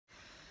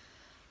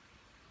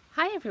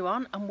Hi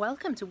everyone, and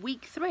welcome to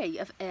week 3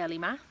 of Early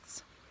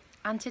Maths.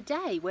 And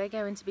today we're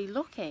going to be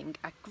looking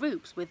at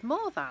groups with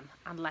more than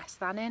and less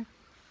than in.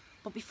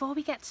 But before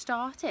we get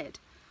started,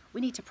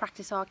 we need to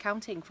practice our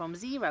counting from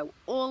 0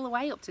 all the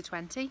way up to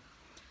 20.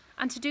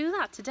 And to do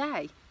that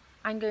today,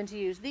 I'm going to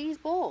use these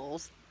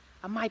balls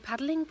and my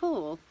paddling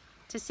pool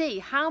to see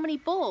how many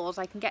balls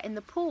I can get in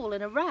the pool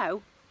in a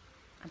row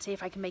and see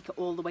if I can make it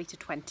all the way to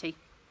 20.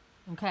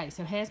 Okay,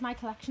 so here's my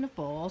collection of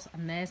balls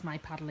and there's my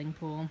paddling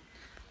pool.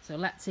 So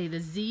let's see,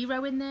 there's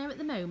 0 in there at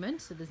the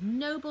moment, so there's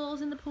no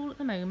balls in the pool at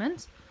the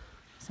moment.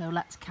 So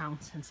let's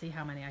count and see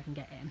how many I can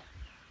get in.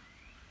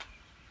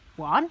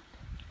 1,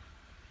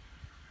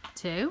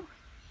 2,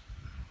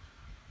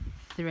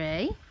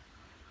 3,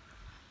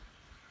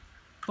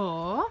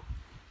 4,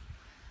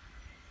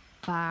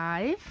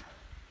 5,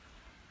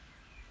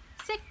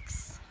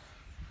 6,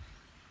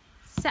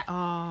 7.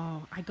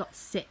 Oh, I got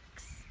 6.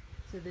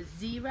 So there's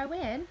 0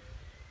 in.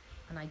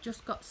 And I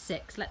just got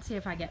 6. Let's see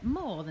if I get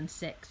more than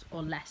 6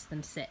 or less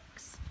than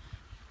 6.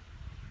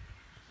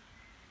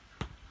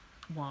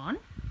 1,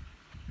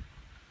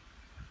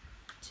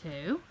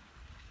 2,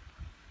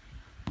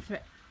 3.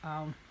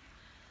 Oh,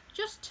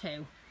 just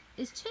 2.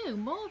 Is 2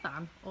 more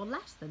than or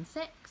less than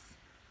 6?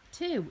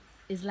 2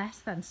 is less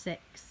than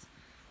 6.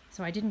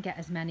 So I didn't get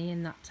as many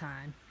in that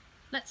time.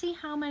 Let's see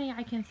how many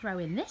I can throw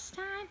in this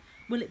time.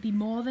 Will it be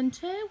more than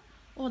 2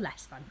 or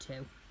less than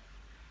 2?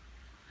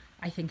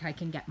 I think I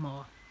can get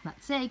more.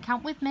 Let's see,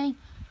 count with me.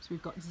 So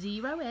we've got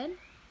 0 in.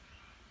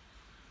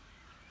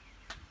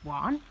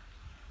 1,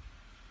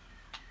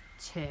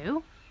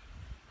 2,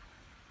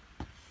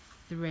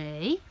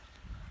 3,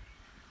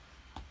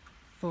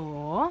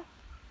 4,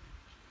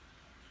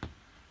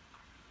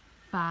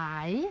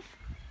 5,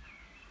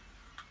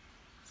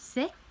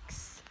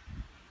 6,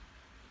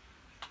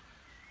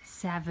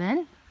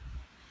 7,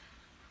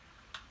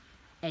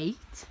 8,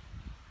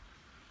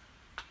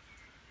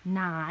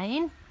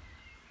 9,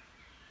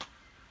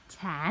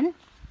 10,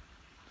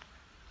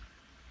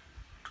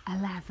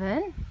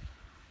 11,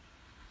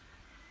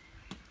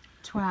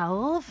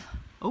 12,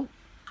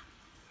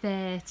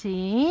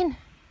 13,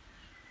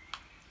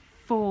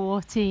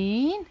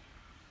 14,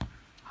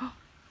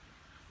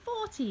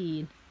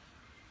 14.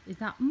 Is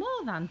that more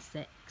than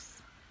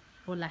 6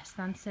 or less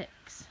than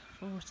 6?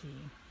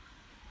 14.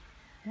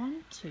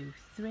 1, 2,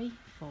 3,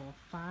 4,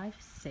 5,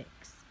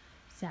 6,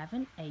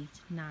 7, 8,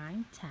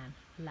 9, 10,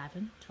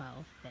 11,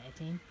 12,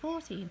 13,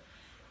 14.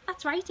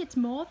 That's right, it's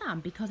more than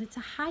because it's a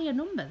higher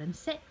number than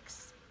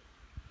 6.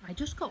 I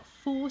just got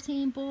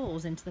 14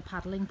 balls into the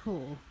paddling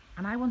pool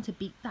and I want to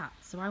beat that,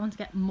 so I want to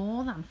get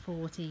more than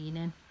 14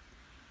 in.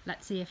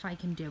 Let's see if I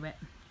can do it.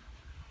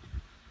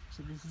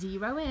 So there's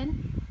 0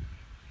 in.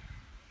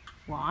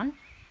 1,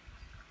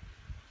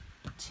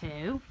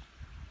 2,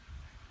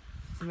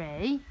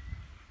 3,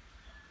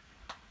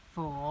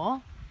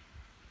 4,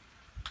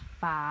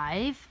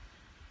 5,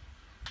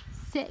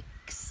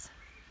 6,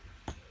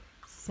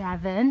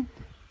 7,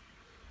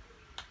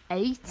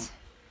 8,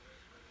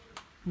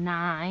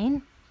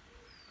 9,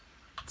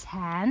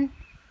 10,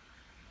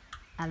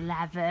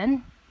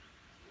 11,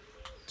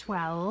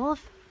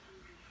 12,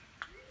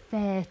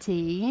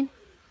 13,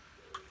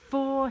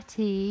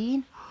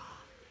 14,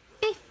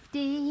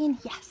 15,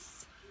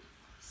 yes,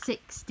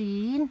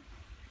 16,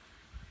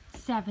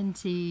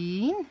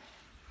 17,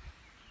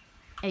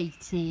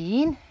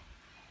 18,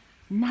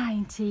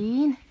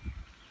 19,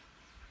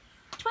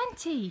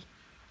 20,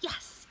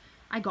 yes.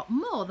 I got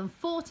more than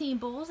 14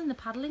 balls in the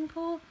paddling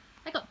pool.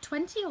 I got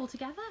 20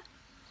 altogether.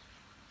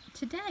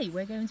 Today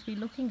we're going to be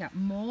looking at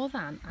more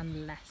than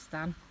and less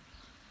than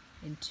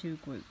in 2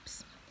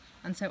 groups.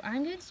 And so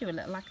I'm going to do a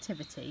little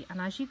activity, and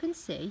as you can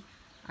see,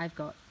 I've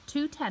got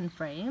 2 10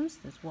 frames.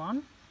 There's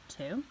 1,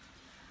 2.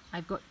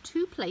 I've got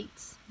 2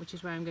 plates, which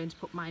is where I'm going to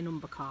put my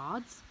number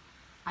cards.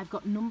 I've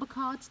got number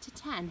cards to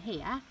 10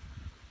 here,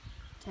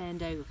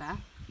 turned over.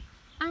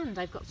 And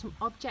I've got some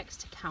objects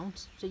to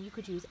count, so you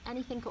could use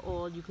anything at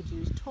all. You could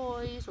use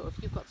toys, or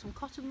if you've got some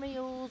cotton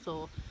reels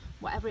or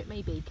whatever it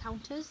may be,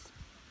 counters,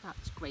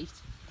 that's great.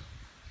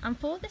 And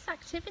for this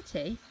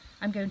activity,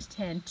 I'm going to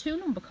turn 2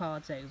 number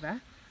cards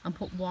over and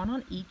put 1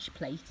 on each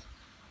plate.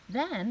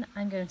 Then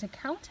I'm going to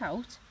count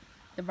out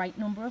the right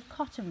number of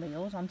cotton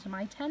reels onto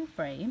my 10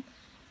 frame,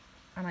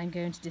 and I'm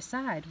going to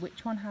decide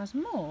which one has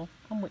more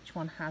and which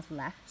one has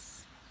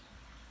less.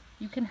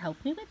 You can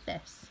help me with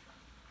this.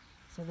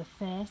 So the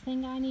first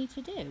thing I need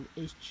to do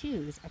is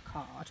choose a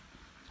card.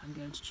 So I'm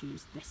going to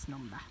choose this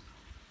number.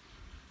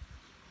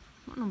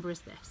 What number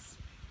is this?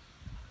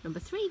 Number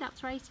 3,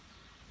 that's right.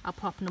 I'll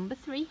pop number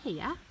 3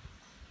 here,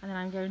 and then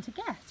I'm going to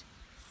get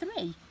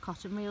 3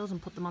 cotton reels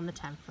and put them on the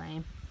 10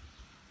 frame.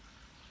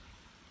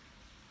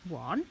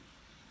 1,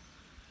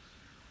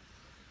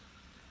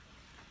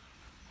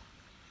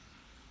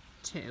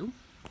 2,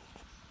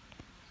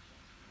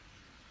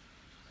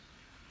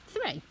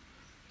 3.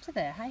 So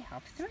there I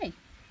have 3.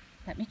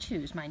 Let me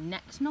choose my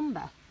next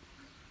number,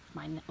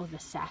 my other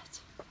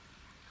set.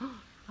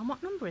 And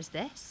what number is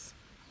this?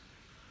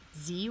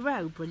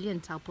 0.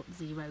 Brilliant, I'll put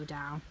 0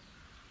 down.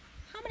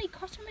 How How many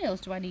cotton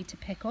reels do I need to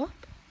pick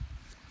up?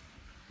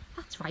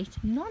 That's right,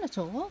 none at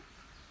all.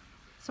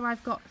 So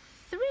I've got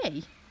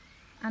 3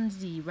 and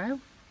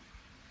 0.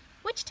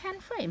 Which 10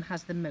 frame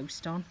has the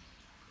most on?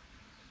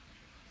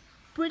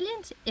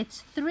 Brilliant,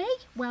 it's 3.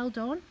 Well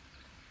done.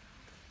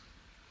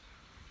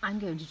 I'm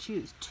going to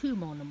choose 2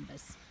 more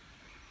numbers.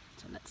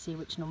 So let's see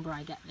which number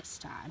I get this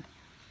time.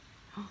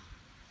 What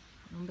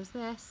number's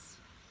this?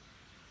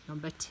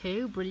 Number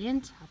 2,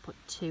 brilliant. I'll put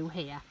 2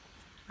 here.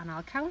 And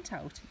I'll count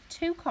out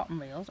 2 cotton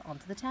reels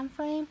onto the 10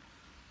 frame.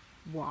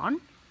 1,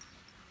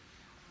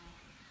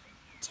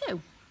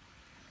 2.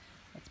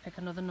 Let's pick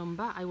another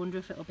number. I wonder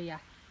if it'll be a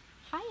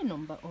higher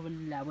number or a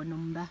lower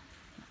number.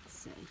 Let's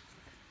see.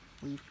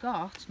 We've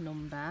got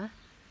number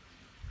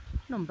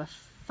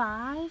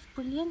 5,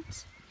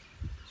 brilliant.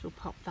 So we'll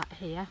pop that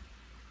here.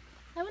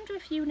 I wonder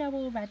if you know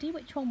already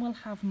which one will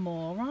have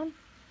more on.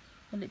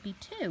 Will it be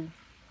 2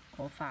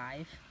 or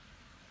 5?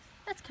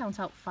 Let's count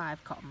out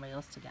 5 cotton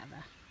reels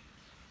together.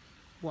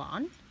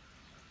 1,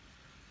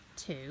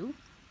 2,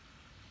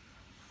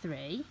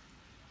 3,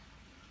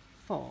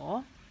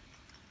 4,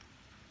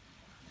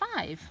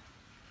 5.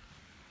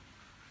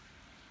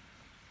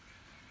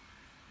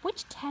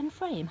 Which 10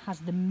 frame has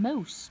the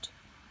most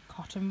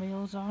cotton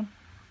reels on?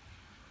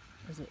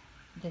 Is it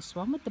this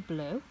one with the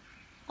blue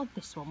or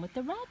this one with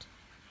the red?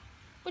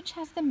 Which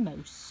has the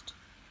most?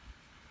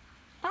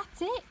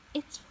 That's it,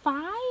 it's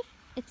 5.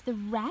 It's the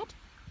red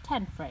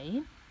 10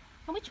 frame.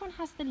 And which one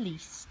has the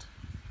least?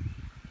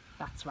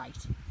 That's right,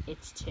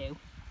 it's 2.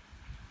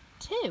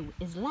 2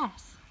 is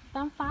less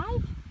than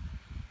 5.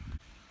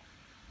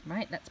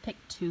 Right, let's pick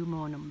 2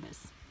 more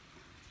numbers.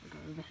 We'll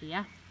go over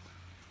here.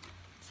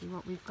 See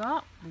what we've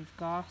got. We've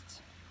got, does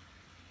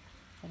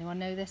anyone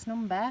know this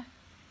number?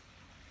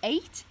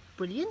 8,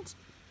 brilliant.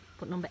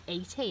 Put number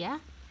 8 here,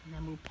 and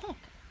then we'll pick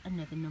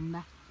another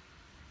number.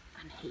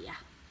 And here.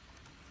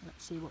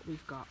 Let's see what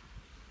we've got.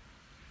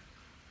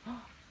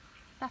 Oh,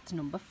 that's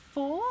number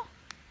 4.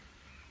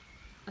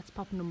 Let's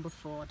pop number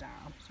 4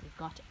 down. So we've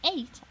got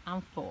 8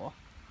 and 4.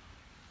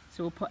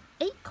 So we'll put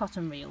 8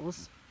 cotton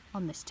reels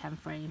on this 10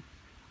 frame.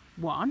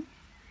 1,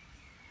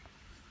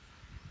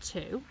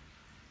 2,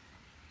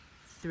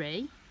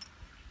 3,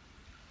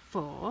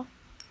 4,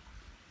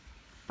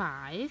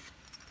 5,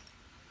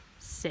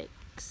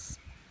 6,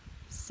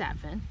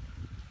 7,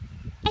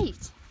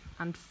 8,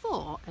 and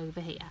 4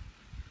 over here.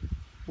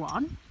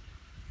 1,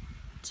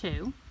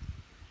 2,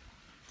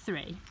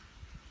 3,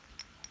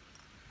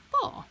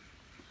 4.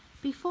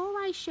 Before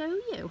I show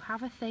you,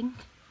 have a think.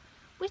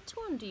 Which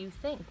one do you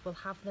think will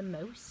have the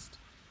most?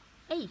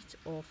 8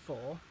 or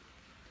 4?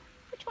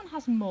 Which one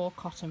has more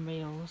cotton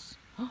reels?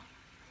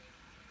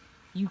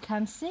 You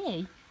can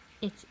see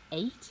it's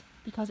 8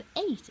 because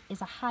 8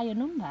 is a higher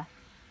number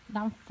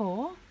than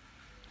 4.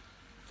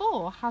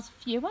 4 has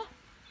fewer.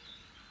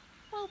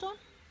 Well done.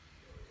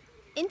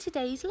 In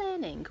today's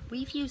learning,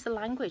 we've used the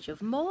language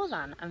of more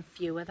than and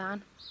fewer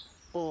than,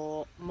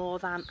 or more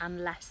than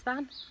and less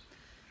than.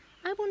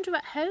 I wonder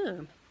at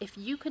home if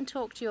you can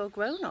talk to your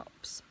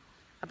grown-ups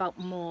about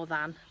more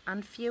than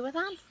and fewer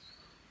than.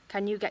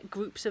 Can you get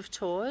groups of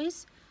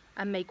toys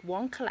and make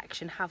one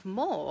collection have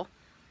more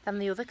than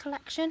the other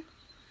collection?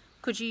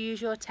 Could you use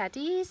your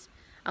teddies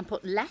and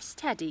put less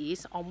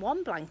teddies on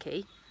one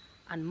blankie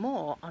and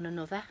more on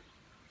another?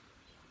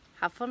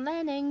 Have fun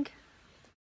learning!